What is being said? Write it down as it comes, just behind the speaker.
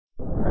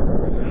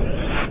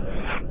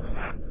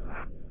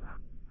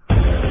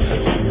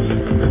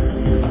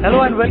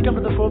Hello and welcome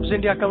to the Forbes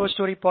India Cover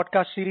Story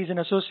podcast series in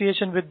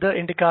association with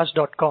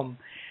theindicast.com.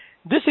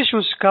 This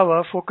issue's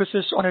cover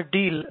focuses on a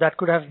deal that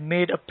could have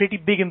made a pretty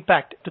big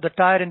impact to the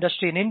tire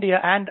industry in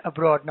India and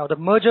abroad. Now, the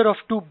merger of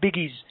two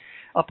biggies,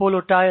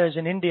 Apollo Tyres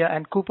in India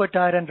and Cooper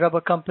Tire and Rubber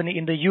Company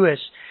in the US,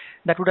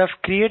 that would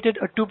have created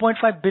a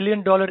 $2.5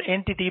 billion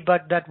entity,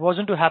 but that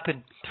wasn't to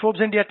happen. Forbes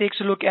India takes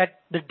a look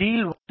at the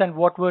deal and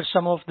what were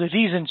some of the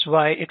reasons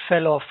why it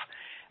fell off.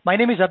 My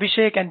name is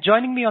Abhishek, and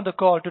joining me on the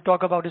call to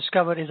talk about his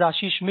cover is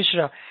Ashish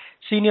Mishra,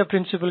 Senior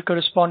Principal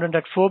Correspondent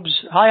at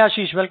Forbes. Hi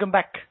Ashish, welcome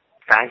back.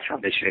 Thanks,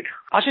 Abhishek.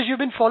 Ashish, you've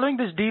been following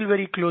this deal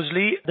very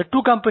closely. The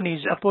two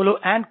companies, Apollo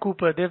and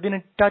Cooper, they've been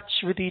in touch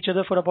with each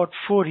other for about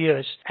 4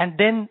 years, and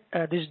then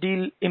this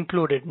deal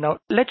imploded. Now,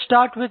 let's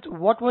start with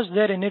what was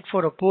there in it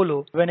for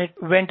Apollo when it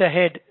went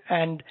ahead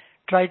and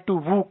tried to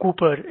woo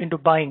Cooper into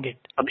buying it.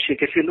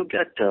 Abhishek, if you look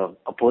at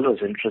Apollo's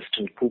interest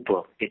in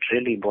Cooper, it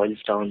really boils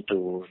down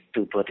to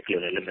two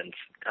particular elements.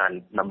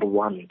 And number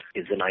one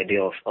is an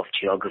idea of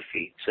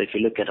geography. So if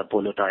you look at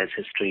Apollo Tyres'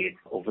 history,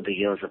 over the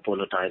years,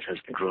 Apollo Tyres has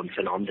grown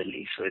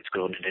phenomenally. So it's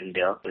grown in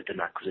India with an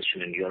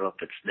acquisition in Europe.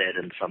 It's there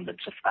in some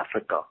bits of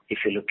Africa. If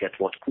you look at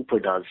what Cooper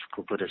does,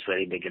 Cooper is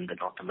very big in the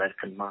North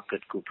American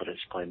market. Cooper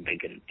is quite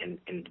big in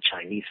the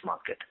Chinese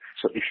market.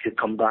 So if you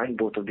combine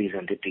both of these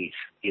entities,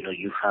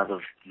 you have a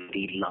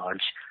very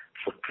large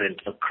footprint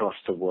across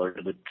the world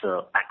with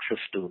access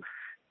to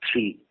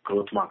three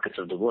growth markets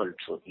of the world.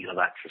 So you have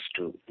access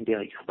to India,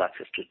 you have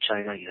access to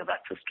China, you have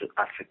access to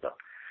Africa.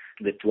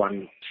 With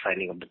one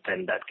signing of the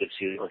pen, that gives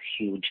you a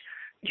huge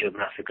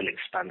geographical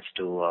expanse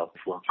to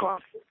work on.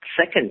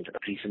 Second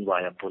reason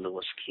why Apollo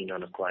was keen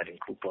on acquiring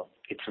Cooper,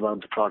 it's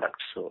about the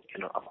product. So,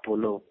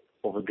 Apollo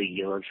over the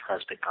years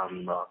has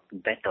become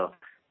better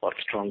or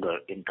stronger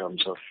in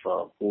terms of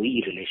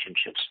OE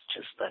relationships,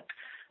 just that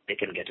they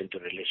can get into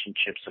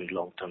relationships and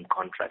long-term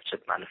contracts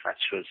with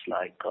manufacturers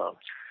like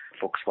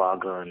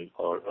Volkswagen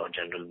or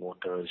General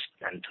Motors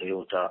and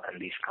Toyota and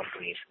these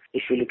companies.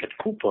 If you look at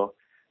Cooper,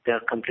 they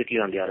are completely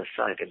on the other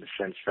side in the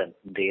sense that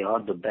they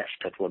are the best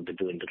at what they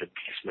do in the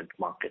replacement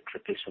market.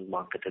 Replacement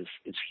market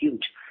is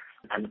huge,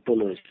 and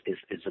Apollo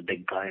is a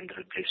big guy in the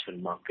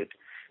replacement market.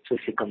 So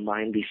if you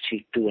combine these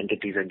two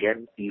entities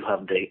again, you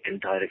have the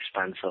entire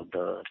expanse of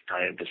the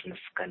tire business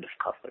kind of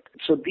covered.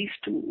 So these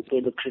two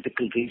were the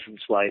critical reasons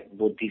why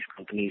both these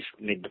companies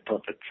made the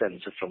perfect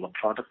sense. So from a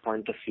product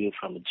point of view,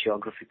 from a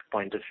geographic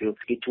point of view,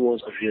 it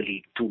was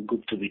really too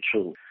good to be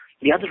true.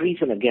 The other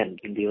reason, again,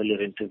 in the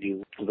earlier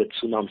interview with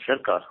Sunam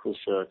Sarkar, who's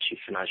the Chief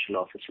Financial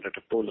Officer at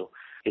Apollo,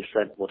 is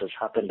that what has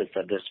happened is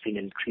that there's been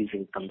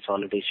increasing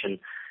consolidation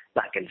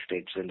back in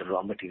states. So in the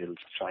raw materials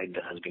side,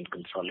 there has been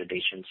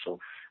consolidation, so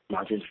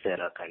margins there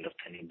are kind of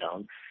thinning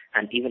down.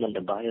 And even on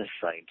the buyer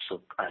side,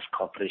 so as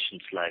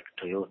corporations like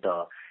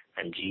Toyota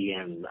and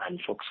GM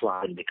and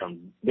Volkswagen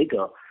become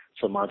bigger,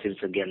 so margins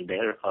again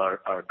there are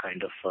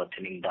kind of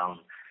thinning down.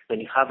 When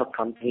you have a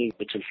company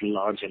which is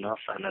large enough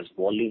and has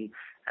volume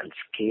and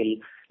scale,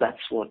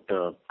 that's what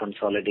the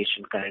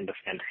consolidation kind of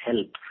can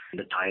help in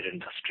the tire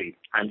industry.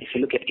 And if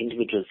you look at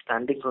individual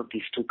standings of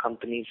these two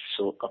companies,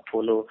 so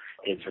Apollo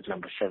is at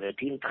number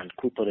 17 and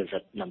Cooper is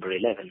at number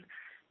 11.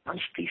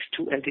 Once these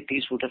two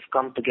entities would have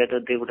come together,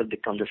 they would have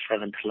become the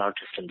seventh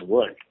largest in the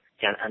world.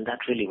 And that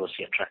really was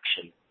the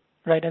attraction.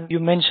 Right, and you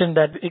mentioned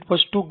that it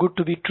was too good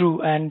to be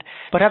true, and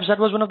perhaps that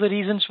was one of the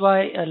reasons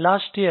why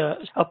last year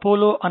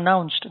Apollo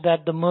announced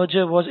that the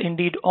merger was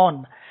indeed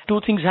on. Two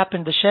things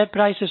happened. The share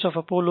prices of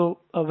Apollo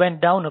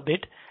went down a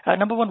bit.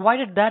 Number one, why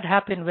did that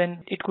happen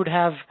when it could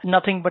have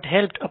nothing but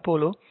helped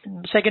Apollo?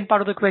 The second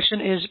part of the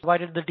question is, why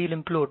did the deal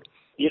implode?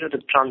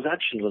 The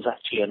transaction was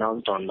actually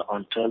announced on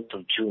 12th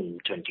of June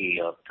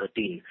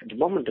 2013. The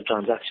moment the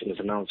transaction is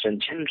announced,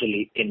 and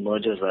generally in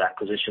mergers or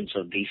acquisitions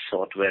of these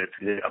sort where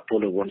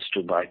Apollo wants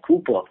to buy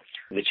Cooper,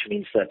 which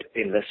means that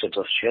investors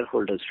or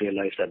shareholders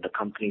realize that the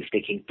company is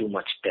taking too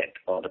much debt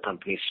or the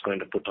company is going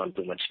to put on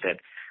too much debt.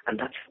 And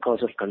that's a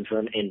cause of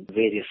concern in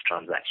various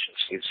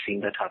transactions. You've seen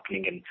that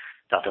happening in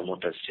Tata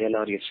Motors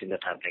JLR, you've seen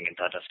that happening in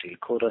Tata Steel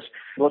Chorus.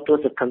 What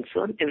was the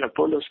concern in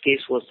Apollo's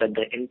case was that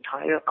the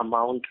entire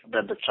amount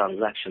that the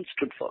transaction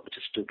stood for, which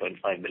is $2.5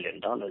 billion,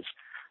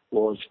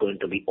 was going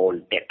to be all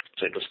debt.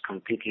 So it was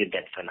completely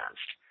debt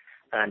financed.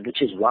 And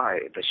which is why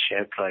the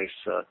share price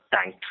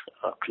tanked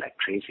like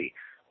crazy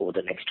over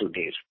the next 2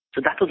 days.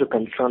 So that was a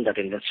concern that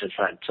investors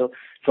had. So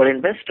for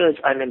investors,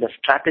 the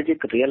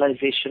strategic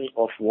realization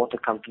of what a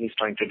company is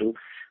trying to do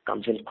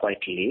comes in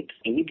quite late.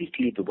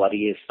 Immediately the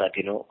worry is that,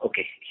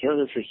 okay,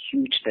 here is a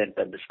huge debt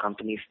that this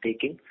company is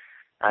taking,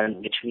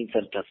 and which means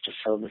that it has to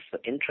service the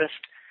interest,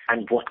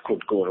 and what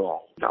could go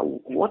wrong. Now,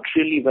 what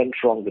really went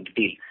wrong with the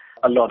deal?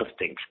 A lot of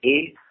things.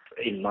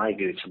 In my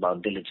view, it's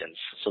about diligence.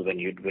 So when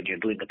you're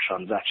doing a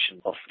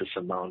transaction of this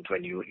amount,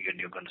 when you're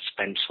going to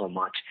spend so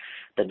much,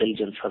 the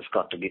diligence has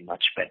got to be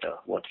much better.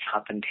 What's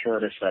happened here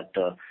is that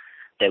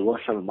there was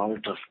some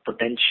amount of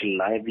potential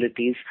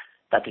liabilities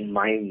that in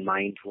my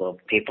mind were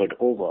papered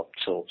over,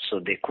 so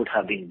they could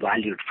have been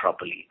valued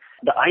properly.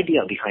 The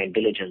idea behind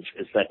diligence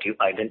is that you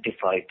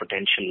identify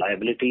potential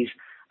liabilities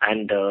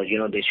and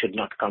they should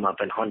not come up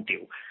and haunt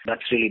you.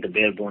 That's really the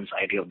bare bones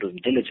idea of doing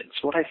diligence.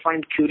 What I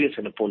find curious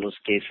in Apollo's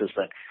case is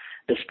that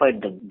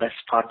despite the best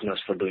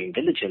partners for doing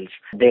diligence,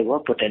 there were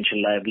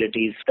potential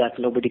liabilities that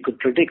nobody could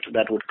predict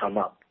that would come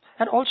up.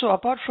 And also,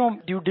 apart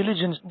from due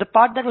diligence, the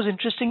part that was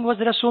interesting was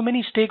there are so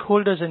many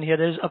stakeholders in here.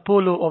 There's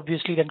Apollo,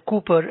 obviously, then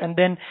Cooper, and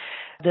then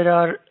there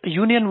are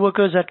union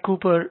workers at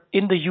Cooper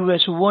in the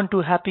US who weren't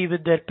too happy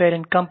with their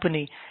parent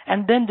company.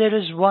 And then there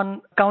is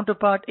one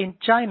counterpart in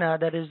China,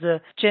 that is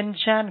the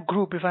Chenchan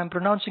Group, if I'm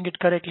pronouncing it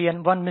correctly,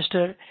 and one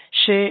Mr.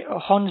 She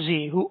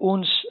Honzi, who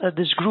owns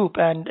this group,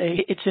 and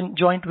it's in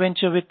joint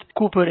venture with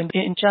Cooper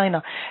in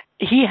China.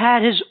 He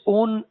had his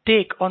own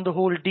take on the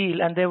whole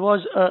deal, and there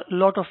was a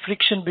lot of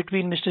friction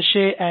between Mr.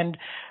 Shea and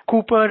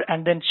Cooper,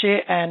 and then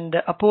Shea and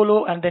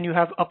Apollo, and then you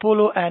have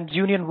Apollo and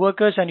union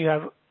workers, and you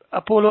have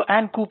Apollo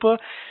and Cooper.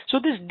 So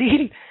this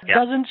deal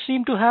doesn't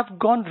seem to have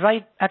gone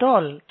right at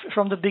all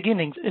from the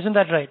beginning. Isn't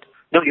that right?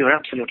 No, you're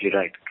absolutely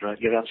right.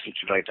 You're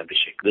absolutely right,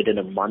 Abhishek. Within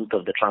a month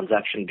of the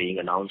transaction being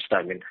announced,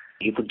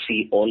 you could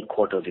see all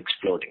quarters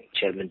exploding.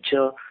 Chairman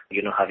Che,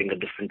 having a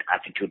different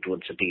attitude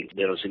towards the deal.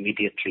 There was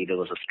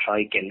a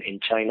strike in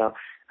China,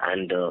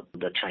 and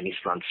the Chinese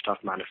plant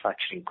stopped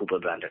manufacturing Cooper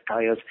branded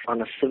tires.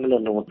 On a similar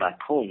note,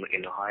 back home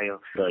in Ohio,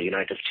 the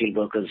United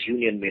Steelworkers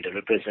Union made a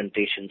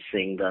representation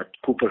saying that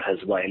Cooper has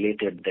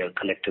violated their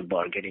collective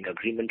bargaining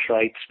agreement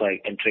rights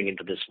by entering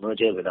into this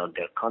merger without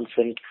their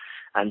consent.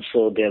 And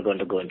so they're going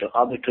to go into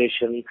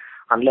arbitration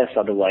unless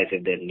otherwise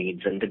if their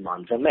needs and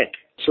demands are met.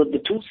 So the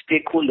two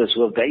stakeholders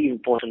who are very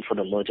important for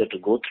the merger to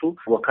go through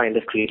were kind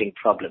of creating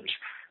problems.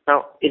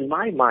 Now, in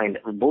my mind,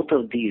 both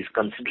of these,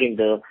 considering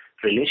the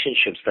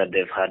relationships that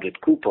they've had with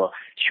Cooper,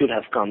 should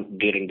have come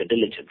during the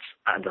diligence.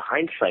 And the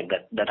hindsight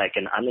that I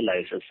can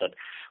analyze is that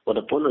what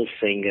Apollo is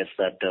saying is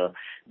that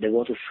there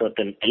was a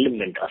certain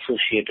element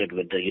associated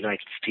with the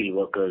United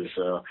Steelworkers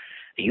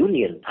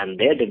Union and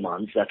their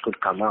demands that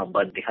could come up,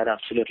 but they had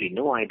absolutely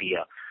no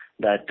idea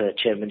that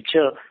Chairman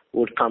Che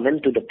would come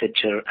into the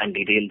picture and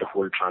derail the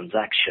whole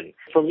transaction.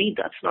 For me,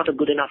 that's not a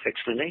good enough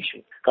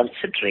explanation,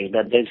 considering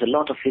that there's a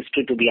lot of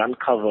history to be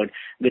uncovered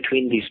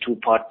between these two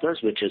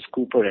partners, which is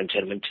Cooper and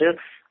Chairman Che.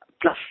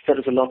 Plus, there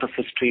is a lot of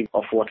history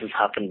of what has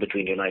happened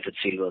between United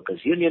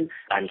Steelworkers Union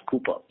and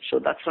Cooper. So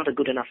that's not a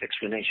good enough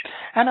explanation.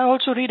 And I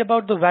also read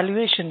about the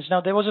valuations. Now,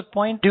 there was a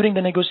point during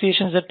the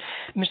negotiations that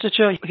Mr.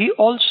 Che, he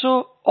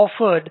also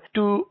offered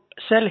to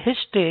sell his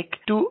stake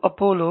to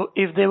Apollo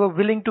if they were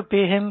willing to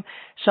pay him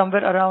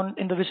somewhere around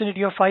in the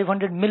vicinity of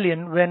 500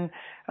 million, when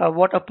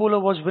what Apollo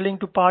was willing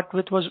to part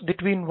with was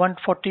between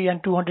 140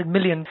 and 200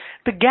 million.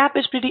 The gap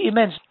is pretty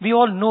immense. We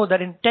all know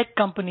that in tech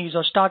companies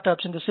or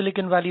startups in the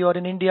Silicon Valley or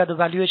in India, the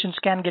valuations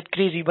can get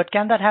crazy. But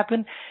can that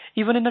happen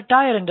even in the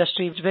tire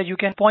industry, where you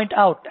can point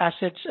out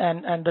assets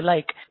and the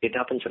like? It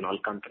happens in all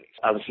companies.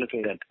 I was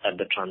looking at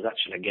the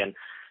transaction again,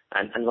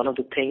 and one of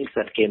the things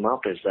that came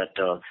up is that,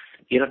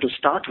 to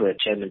start with,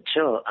 Chairman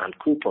Che and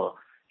Cooper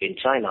in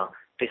China,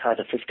 they had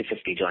a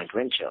 50-50 joint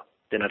venture.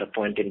 Then at a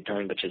point in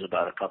time, which is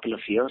about a couple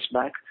of years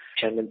back,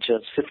 Chairman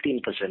Che's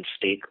 15%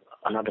 stake,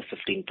 another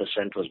 15%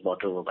 was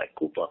bought over by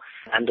Cooper.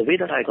 And the way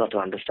that I got to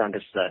understand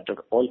is that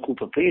all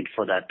Cooper paid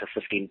for that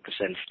 15%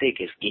 stake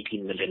is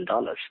 $18 million.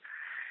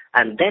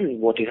 And then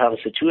what you have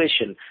a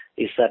situation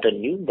is that a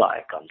new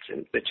buyer comes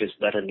in,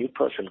 a new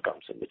person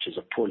comes in, which is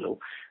Apollo,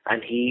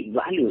 and he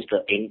values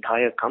the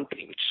entire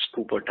company, which is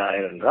Cooper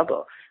Tire and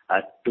Rubber,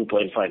 at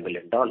 $2.5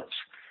 million.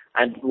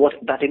 And what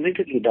that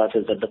immediately does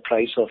is that the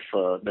price of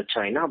the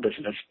China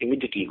business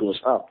immediately goes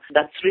up.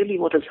 That's really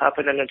what has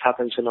happened, and it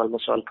happens in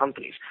almost all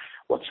companies.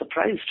 What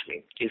surprised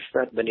me is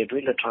that when you're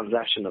doing a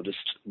transaction of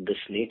this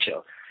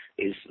nature,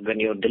 is when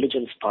your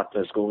diligence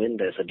partners go in,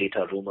 there's a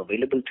data room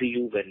available to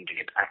you, when you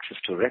get access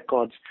to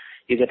records,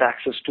 you get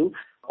access to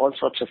all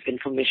sorts of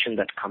information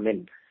that come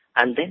in.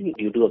 And then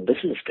you do a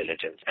business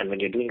diligence. And when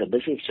you're doing a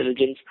business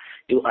diligence,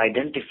 you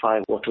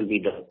identify what will be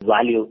the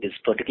value is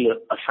particular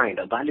assigned.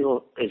 A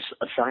value is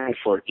assigned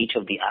for each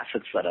of the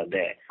assets that are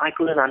there. I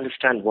couldn't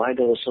understand why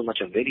there was so much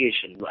of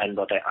variation. And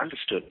what I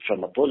understood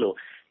from Apollo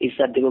is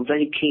that they were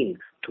very keen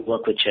to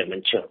work with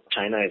Chairman Che.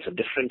 China is a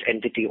different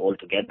entity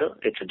altogether.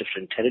 It's a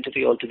different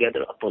territory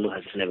altogether. Apollo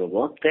has never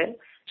worked there.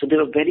 So they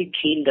were very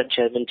keen that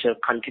Chairman Che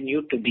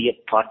continued to be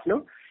a partner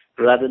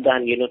rather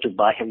than, to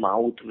buy him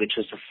out, which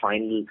was the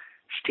final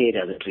state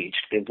as it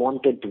reached. They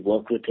wanted to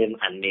work with him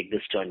and make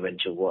this joint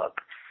venture work.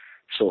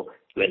 So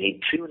when he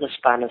threw in a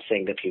spanner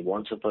saying that he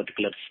wants a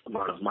particular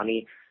amount of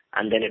money,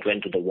 and then it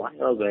went to the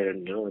wire where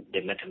they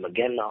met him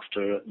again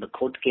after the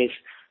court case,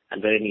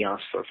 and wherein he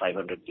asked for $500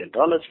 million,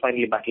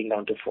 finally backing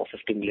down to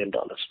 $450 million.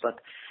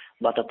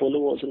 But Apollo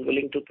wasn't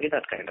willing to pay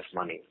that kind of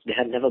money. They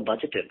had never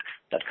budgeted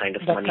that kind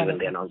of money when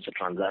they announced the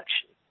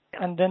transaction.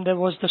 And then there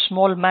was the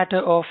small matter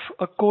of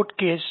a court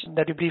case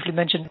that you briefly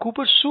mentioned.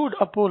 Cooper sued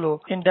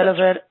Apollo in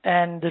Delaware,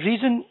 and the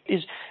reason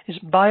is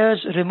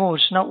buyer's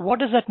remorse. Now, what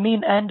does that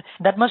mean? And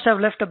that must have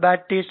left a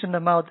bad taste in the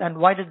mouth. And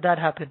why did that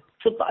happen?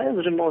 So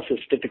buyer's remorse is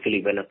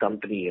typically when a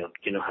company,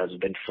 has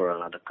bid for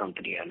another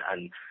company,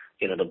 and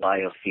the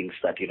buyer feels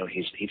that,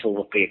 he's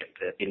overpaid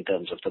in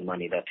terms of the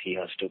money that he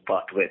has to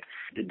part with.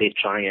 They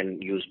try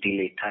and use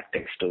delay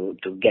tactics to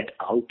get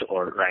out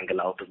or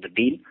wrangle out of the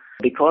deal.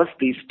 Because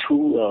these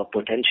two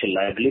potential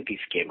liabilities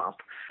came up,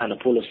 and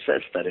Apollo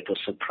says that it was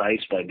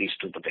surprised by these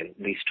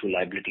two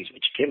liabilities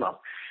which came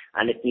up,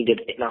 and it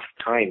needed enough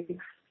time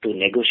to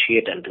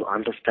negotiate and to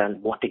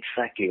understand what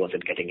exactly was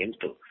it getting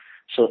into.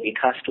 So it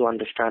has to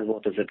understand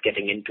what is it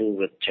getting into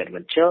with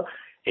Chairman Che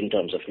in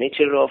terms of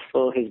nature of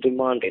his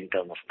demand, in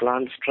terms of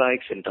plant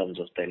strikes, in terms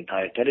of the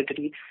entire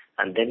territory.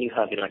 And then you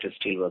have United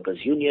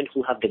Steelworkers Union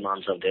who have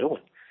demands of their own.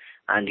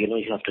 And, you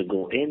have to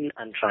go in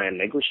and try and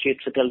negotiate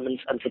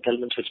settlements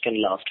which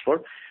can last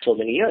for so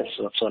many years.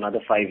 So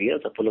another 5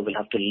 years, Apollo will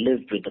have to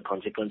live with the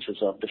consequences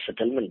of the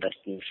settlement that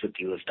comes with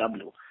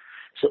USW.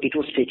 So it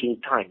was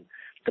taking time.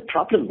 The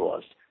problem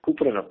was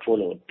Cooper and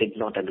Apollo did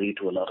not agree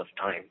to a lot of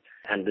time.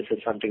 And this is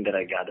something that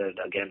I gathered,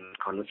 again, in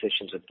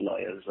conversations with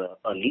lawyers,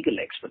 a legal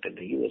expert in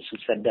the U.S. who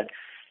said that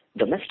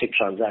domestic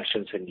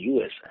transactions in the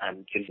U.S.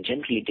 and can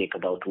generally take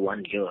about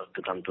 1 year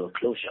to come to a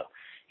closure.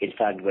 In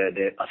fact, where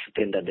they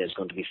ascertain that there's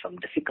going to be some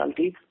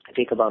difficulty,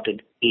 they take about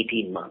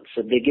 18 months.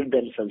 So they give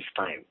themselves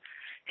time.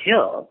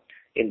 Here,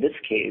 in this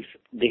case,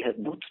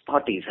 both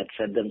parties had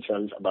set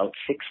themselves about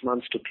 6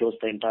 months to close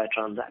the entire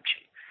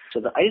transaction. So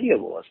the idea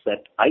was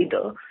that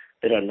either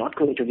there are not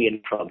going to be any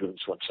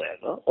problems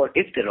whatsoever, or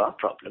if there are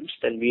problems,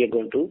 then we are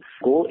going to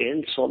go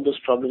in, solve those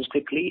problems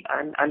quickly,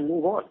 and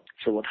move on.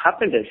 So what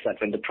happened is that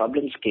when the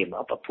problems came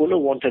up, Apollo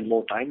wanted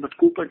more time, but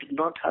Cooper did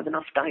not have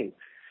enough time.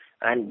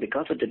 And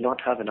because it did not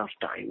have enough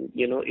time,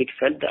 it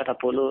felt that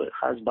Apollo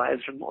has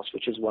buyer's remorse,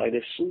 which is why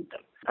they sued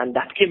them. And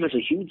that came as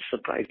a huge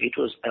surprise. It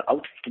was out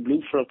of the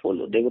blue for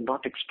Apollo. They were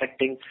not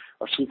expecting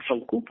a suit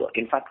from Cooper.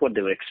 In fact, what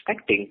they were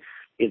expecting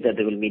is that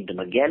they will meet them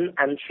again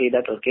and say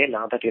that, okay,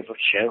 now that your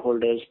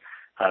shareholders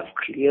have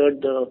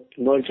cleared the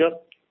merger,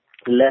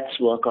 let's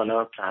work on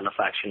a plan of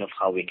action of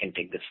how we can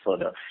take this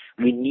further.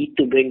 We need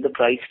to bring the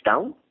price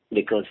down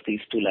because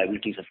these two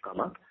liabilities have come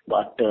up,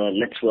 but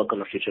let's work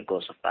on a future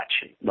course of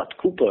action. But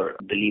Cooper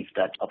believed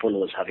that Apollo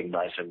was having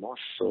buyer's remorse,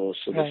 so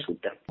they sued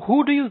them.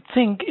 Who do you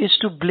think is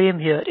to blame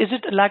here? Is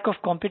it a lack of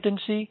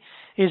competency?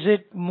 Is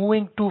it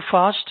moving too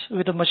fast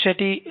with a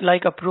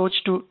machete-like approach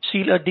to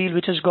seal a deal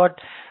which has got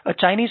a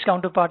Chinese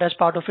counterpart as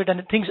part of it?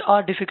 And things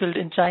are difficult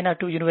in China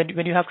too.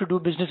 When you have to do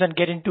business and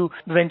get into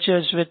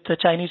ventures with the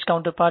Chinese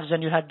counterparts,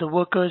 and you had the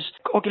workers.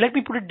 Okay, let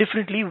me put it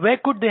differently. Where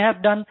could they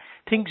have done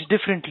things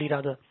differently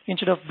rather,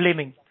 instead of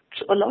blaming?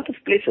 So a lot of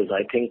places,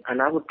 I think,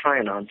 and I would try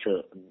and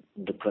answer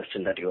the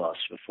question that you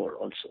asked before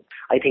also.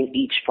 I think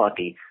each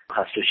party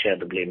has to share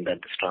the blame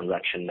that this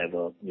transaction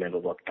never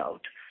worked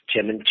out.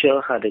 Chairman Che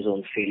had his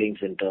own feelings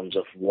in terms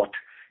of what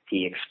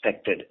he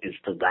expected is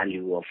the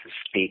value of his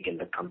stake in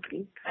the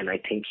company, and I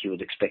think he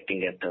was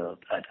expecting at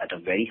a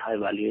very high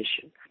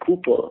valuation.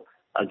 Cooper,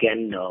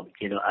 again,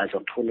 as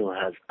Apollo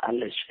has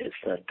alleged, is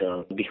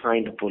that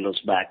behind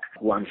Apollo's back,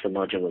 once the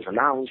merger was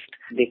announced,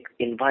 they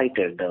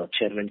invited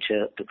Chairman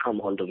Che to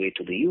come all the way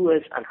to the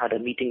U.S. and had a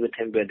meeting with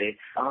him where they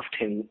asked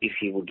him if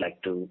he would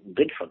like to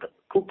bid for the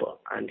Cooper,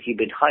 and he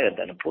bid higher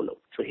than Apollo.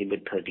 So he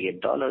bid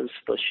 $38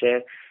 per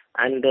share,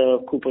 and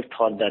Cooper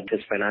thought that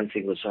his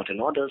financing was not in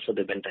order, so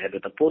they went ahead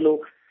with Apollo.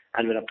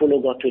 And when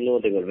Apollo got to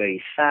know, they were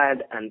very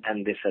sad,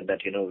 and they said that,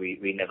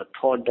 we never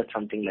thought that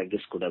something like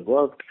this could have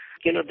worked.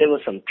 There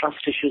were some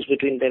trust issues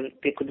between them.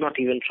 They could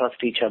not even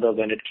trust each other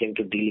when it came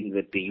to dealing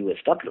with the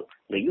USW,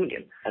 the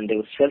union. And there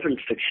were several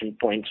friction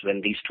points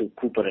when these two,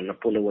 Cooper and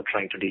Apollo, were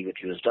trying to deal with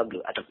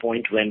USW, at a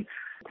point when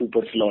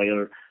Cooper's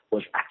lawyer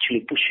was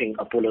actually pushing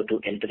Apollo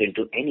to enter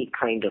into any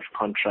kind of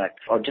contract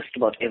or just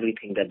about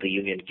everything that the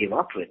union came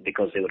up with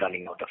because they were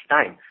running out of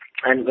time.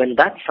 And when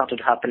that started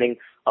happening,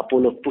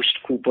 Apollo pushed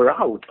Cooper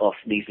out of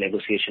these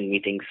negotiation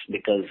meetings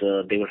because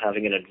they were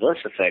having an adverse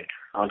effect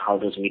on how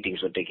those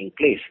meetings were taking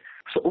place.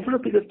 So over a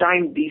period of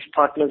time, these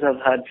partners have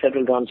had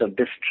several rounds of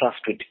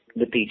distrust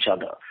with each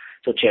other.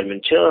 So Chairman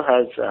Che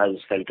has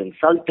felt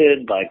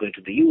insulted by going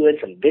to the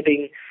U.S. and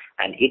bidding,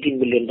 and $18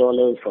 million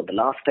for the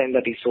last time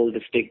that he sold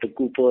his stake to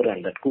Cooper,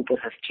 and that Cooper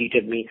has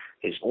cheated me,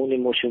 his own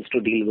emotions to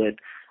deal with,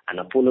 and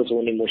Apollo's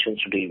own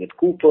emotions to deal with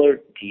Cooper,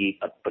 the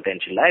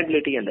potential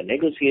liability and the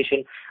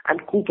negotiation,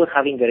 and Cooper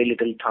having very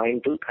little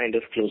time to kind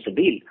of close the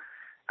deal.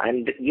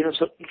 And,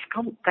 so it's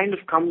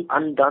come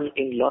undone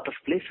in a lot of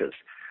places.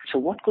 So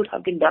what could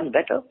have been done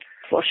better?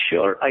 For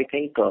sure, I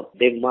think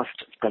they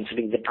must,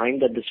 considering the time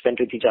that they spent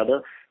with each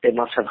other, they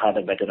must have had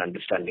a better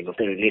understanding of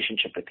their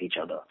relationship with each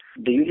other.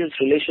 The union's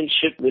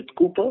relationship with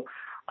Cooper,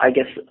 I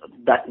guess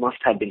that must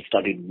have been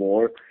studied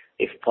more.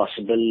 If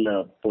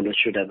possible, Polo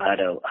should have had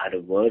a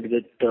word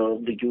with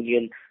the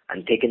union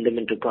and taken them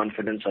into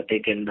confidence, or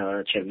taken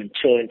Chairman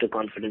Che into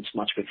confidence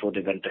much before they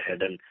went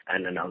ahead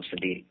and announced the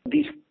deal.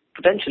 These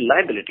potential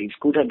liabilities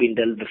could have been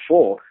dealt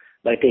before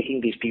by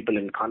taking these people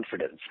in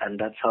confidence, and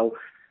that's how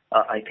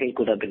I think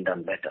could have been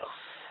done better.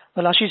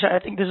 Well, Ashish, I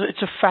think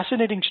it's a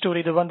fascinating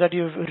story, the one that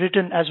you've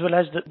written as well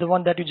as the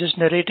one that you just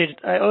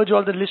narrated. I urge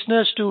all the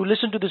listeners to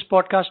listen to this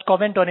podcast,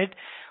 comment on it.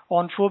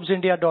 on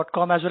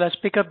ForbesIndia.com as well as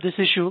pick up this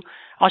issue.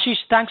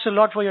 Ashish, thanks a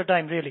lot for your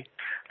time, really.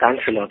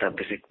 Thanks a lot,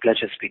 Abhishek.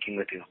 Pleasure speaking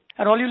with you.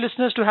 And all you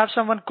listeners, to have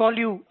someone call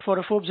you for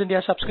a Forbes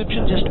India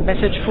subscription, just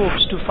message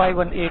Forbes to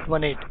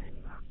 51818.